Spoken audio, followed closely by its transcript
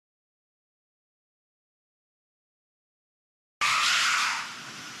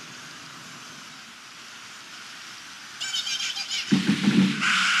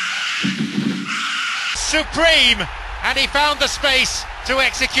supreme, and he found the space to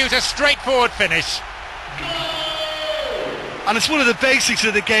execute a straightforward finish. And it's one of the basics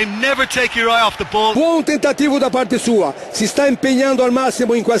of the game, never take your eye off the ball. Buon tentativo da parte sua, si sta impegnando al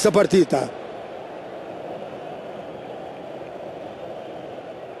massimo in questa partita.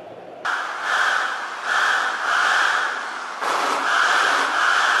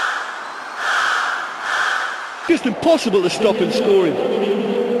 Just impossible to stop him scoring.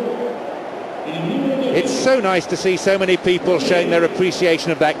 It's so nice to see so many people showing their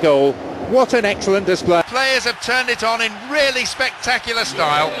appreciation of that goal. What an excellent display. Players have turned it on in really spectacular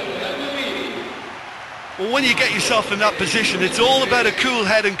style. Well, when you get yourself in that position, it's all about a cool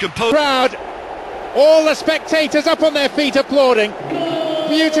head and composure. Crowd, all the spectators up on their feet applauding.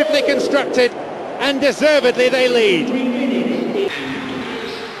 Beautifully constructed, and deservedly they lead.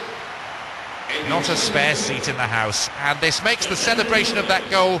 Not a spare seat in the house, and this makes the celebration of that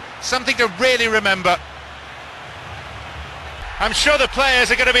goal something to really remember. I'm sure the players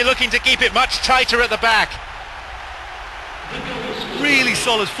are going to be looking to keep it much tighter at the back. Really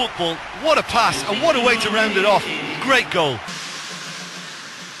solid football. What a pass, and what a way to round it off. Great goal.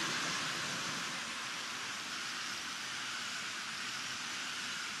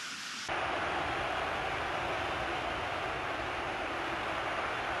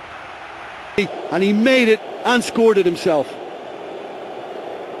 And he made it and scored it himself.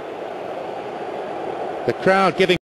 The crowd giving